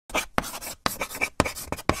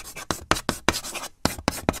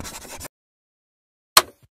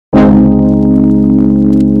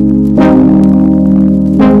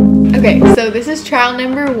this is trial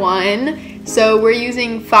number 1. So we're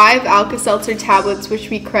using 5 Alka-Seltzer tablets,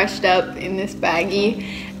 which we crushed up in this baggie,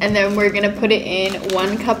 and then we're gonna put it in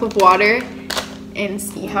 1 cup of water and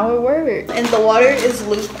see how it works. And the water is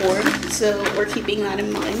lukewarm, so we're keeping that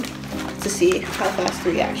in mind to see how fast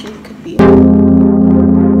the reaction could be.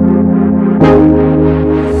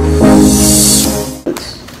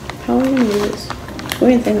 How are we gonna do this? What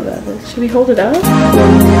do you think about this? Should we hold it up?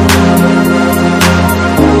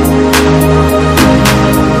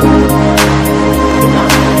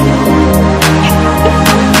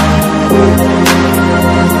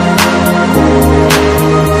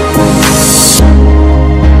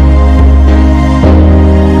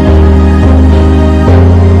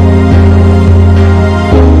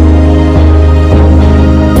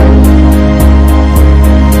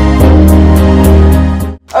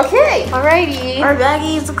 Okay, Alrighty. our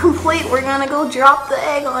baggie is complete. We're gonna go drop the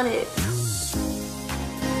egg on it.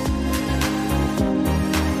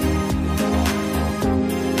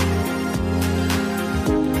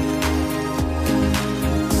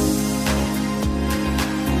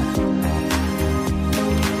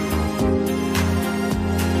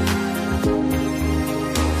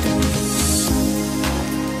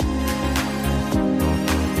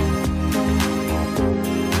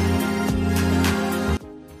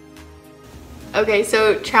 Okay,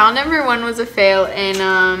 so trial number 1 was a fail,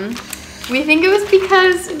 and we think it was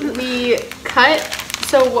because we cut,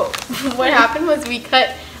 so what happened was we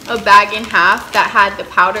cut a bag in half that had the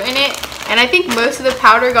powder in it, and I think most of the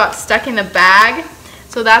powder got stuck in the bag,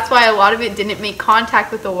 so that's why a lot of it didn't make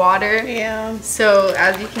contact with the water. Yeah. So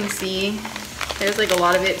as you can see, there's like a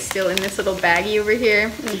lot of it still in this little baggie over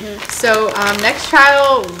here. So next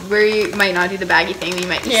trial, we might not do the baggie thing. We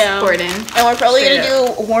might just pour it in. And we're probably going to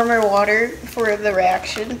do warmer water for the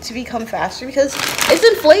reaction to become faster because it's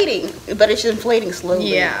inflating, but it's inflating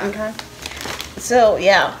slowly. Yeah. Okay. So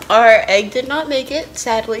yeah, our egg did not make it,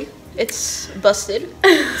 sadly. It's busted.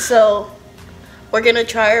 So we're going to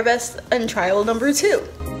try our best in trial number 2.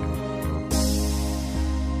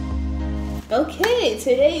 Okay,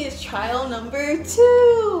 today is trial number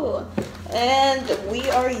 2, and we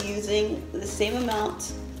are using the same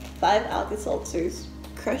amount, 5 Alka-Seltzers,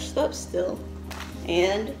 crushed up still,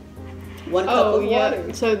 and 1 cup of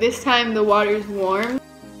water. So this time the water's warm,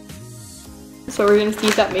 so we're gonna see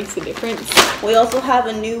if that makes a difference. We also have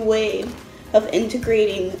a new way of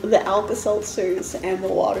integrating the Alka-Seltzers and the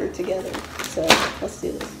water together, so let's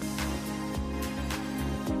do this.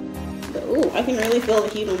 Ooh, I can really feel the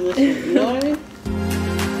heat on this one, you know what I mean?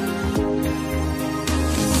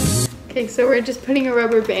 Okay, so we're just putting a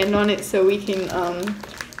rubber band on it so we can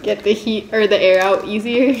get the heat or the air out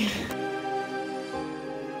easier.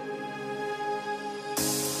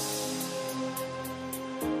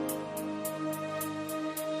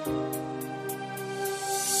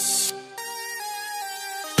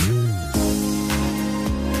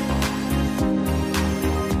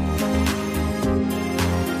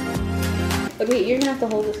 Okay, you're gonna have to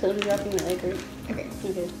hold this because I'm dropping the egg, right? Okay.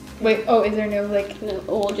 Okay. Wait, oh, is there no like... No,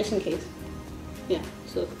 oh, well, just in case. Yeah,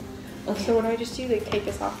 so... Okay. So what do I just do? Like take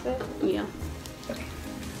this off of it? Yeah. Okay.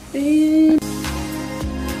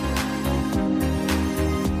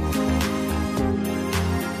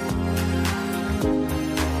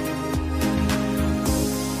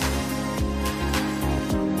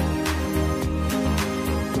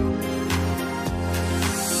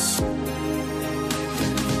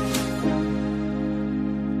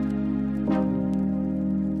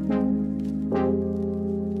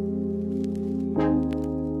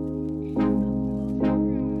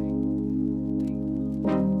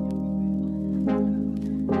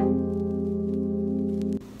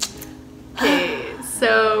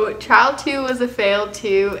 So trial 2 was a fail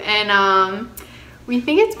too, and we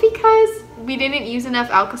think it's because we didn't use enough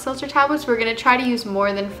Alka-Seltzer tablets. We're gonna try to use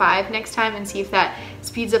more than 5 next time and see if that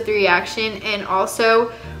speeds up the reaction. And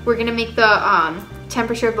also we're gonna make the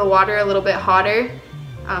temperature of the water a little bit hotter,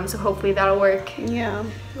 so hopefully that'll work. Yeah,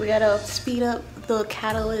 we gotta speed up the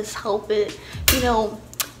catalyst, help it, you know,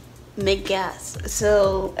 make gas.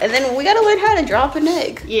 So, and then we gotta learn how to drop an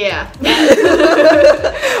egg. Yeah.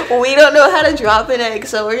 We don't know how to drop an egg,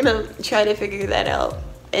 so we're gonna try to figure that out.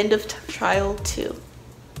 End of trial 2.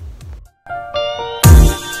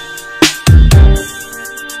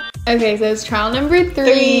 Okay, so it's trial number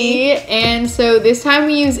 3, and so this time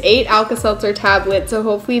we use 8 Alka-Seltzer tablets, so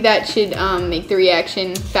hopefully that should make the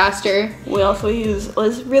reaction faster. We also use, well,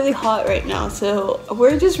 it's really hot right now, so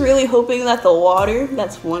we're just really hoping that the water,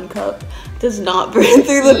 that's 1 cup, does not burn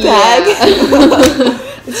through the bag.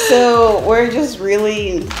 So we're just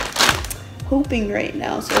really hoping right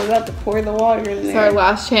now. So we're about to pour the water in It's there. our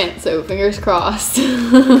last chance, so fingers crossed.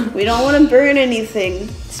 We don't want to burn anything,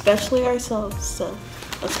 especially ourselves. So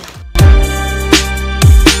let's go.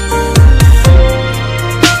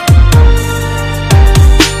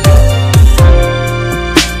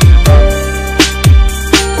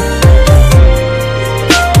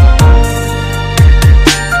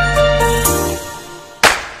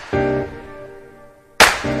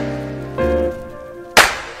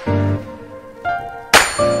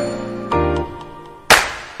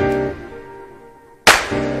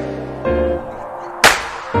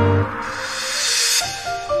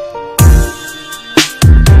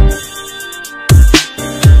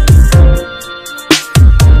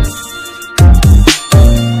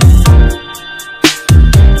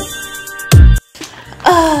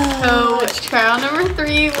 Trial number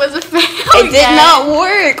 3 was a fail. It did not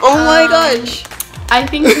work. Oh my gosh. I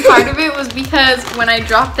think part of it was because when I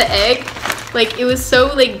dropped the egg, like it was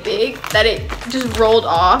so like big that it just rolled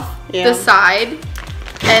off the side.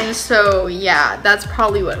 And so yeah, that's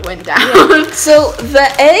probably what went down. Yeah. So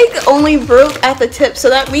the egg only broke at the tip, so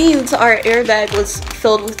that means our airbag was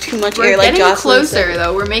filled with too much air. Like getting closer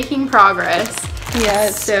though. We're making progress.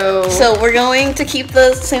 Yes. So we're going to keep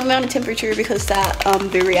the same amount of temperature because that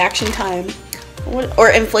the reaction time or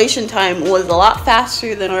inflation time was a lot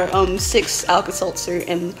faster than our 6 Alka-Seltzer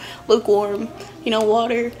in lukewarm,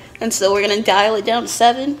 water. And so we're gonna dial it down to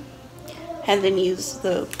 7, and then use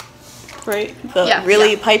the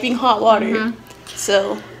really piping hot water.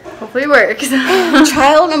 So hopefully it works.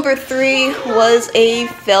 Trial number 3 was a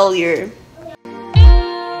failure.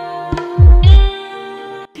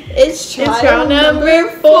 It's trial number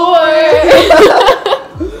 4.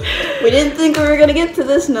 We didn't think we were gonna get to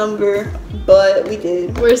this number, but we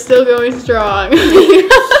did. We're still going strong.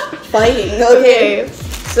 Fighting. Okay.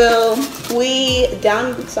 So we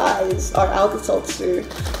downsized our Alka-Seltzer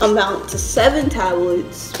amount to 7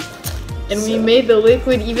 tablets. And we made the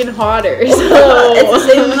liquid even hotter. So it's the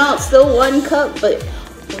same amount, still 1 cup, but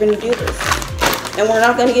we're gonna do this. And we're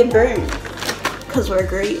not gonna get burned. Because we're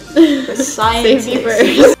great. We're scientists. Safety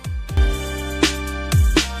first.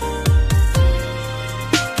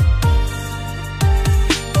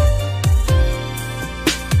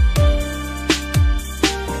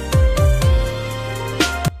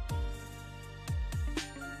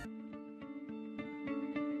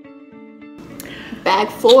 Bag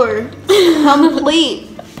 4 complete.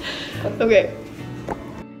 Okay.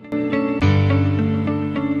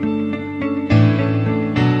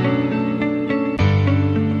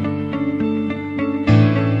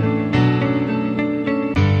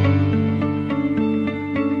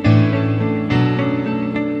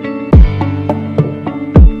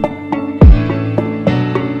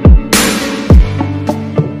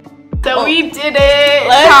 So we did it.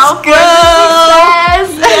 Let's go. Yeah.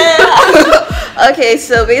 Okay,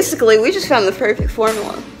 so basically we just found the perfect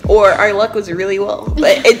formula, or our luck was really well,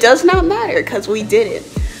 but it does not matter because we did it.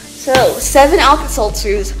 So 7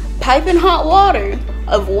 Alka-Seltzers, piping hot water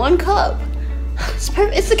of 1 cup. It's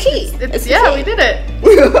perfect. It's the key. It's the key. We did it.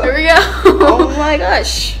 Here we go. Oh my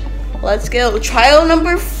gosh. Let's go. Trial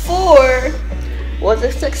number 4 was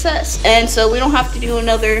a success, and so we don't have to do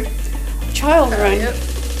another trial run. Yep.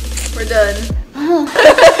 We're done.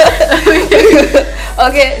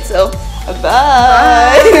 Okay, so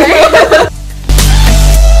bye.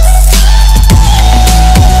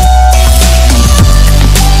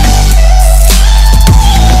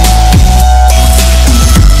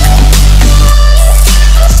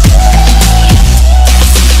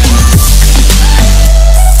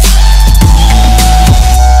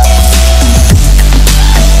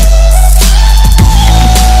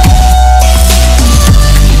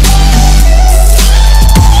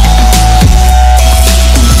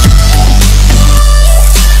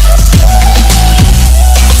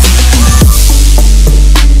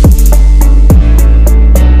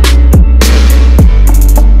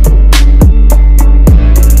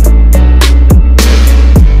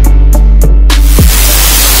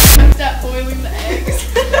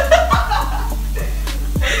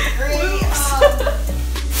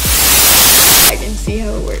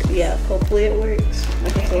 Yeah, hopefully it works.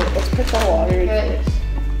 Okay, so let's put the water in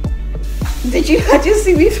first. Did you not just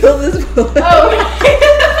see me fill this bowl? Oh.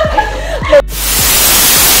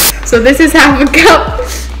 So this is half a cup.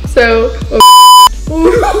 So.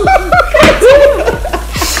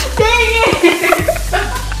 Dang it!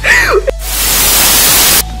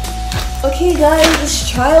 Okay, guys, it's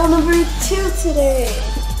trial number 2 today.